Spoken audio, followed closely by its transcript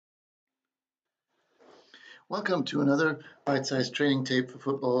Welcome to another bite-sized training tape for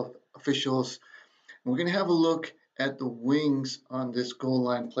football officials. We're going to have a look at the wings on this goal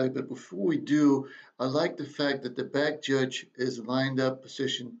line play, but before we do, I like the fact that the back judge is lined up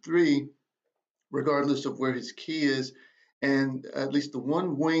position 3, regardless of where his key is, and at least the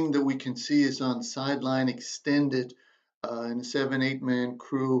one wing that we can see is on sideline extended in a 7-8 man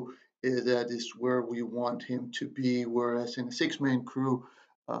crew. That is where we want him to be, whereas in a 6-man crew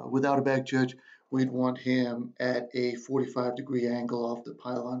without a back judge, we'd want him at a 45-degree angle off the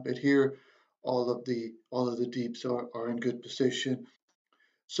pylon. But here, all of the deeps are in good position.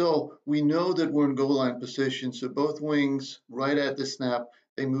 So we know that we're in goal line position. So both wings, right at the snap,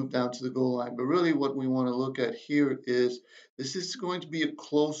 they move down to the goal line. But really what we want to look at here is this is going to be a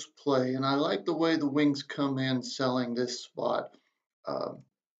close play. And I like the way the wings come in selling this spot.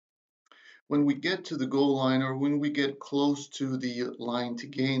 When we get to the goal line or when we get close to the line to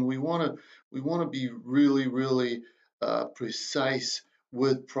gain, we want to be really precise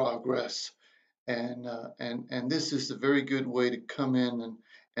with progress, and this is a very good way to come in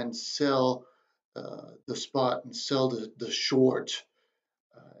and sell the spot and sell the short,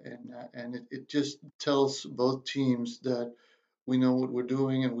 and it just tells both teams that we know what we're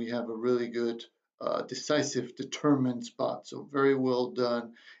doing and we have a really good decisive determined spot. So very well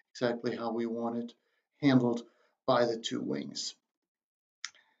done, exactly how we want it handled by the two wings.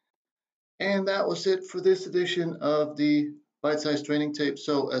 And that was it for this edition of the Bite Size Training Tape.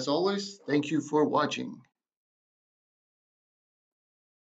 So as always, thank you for watching.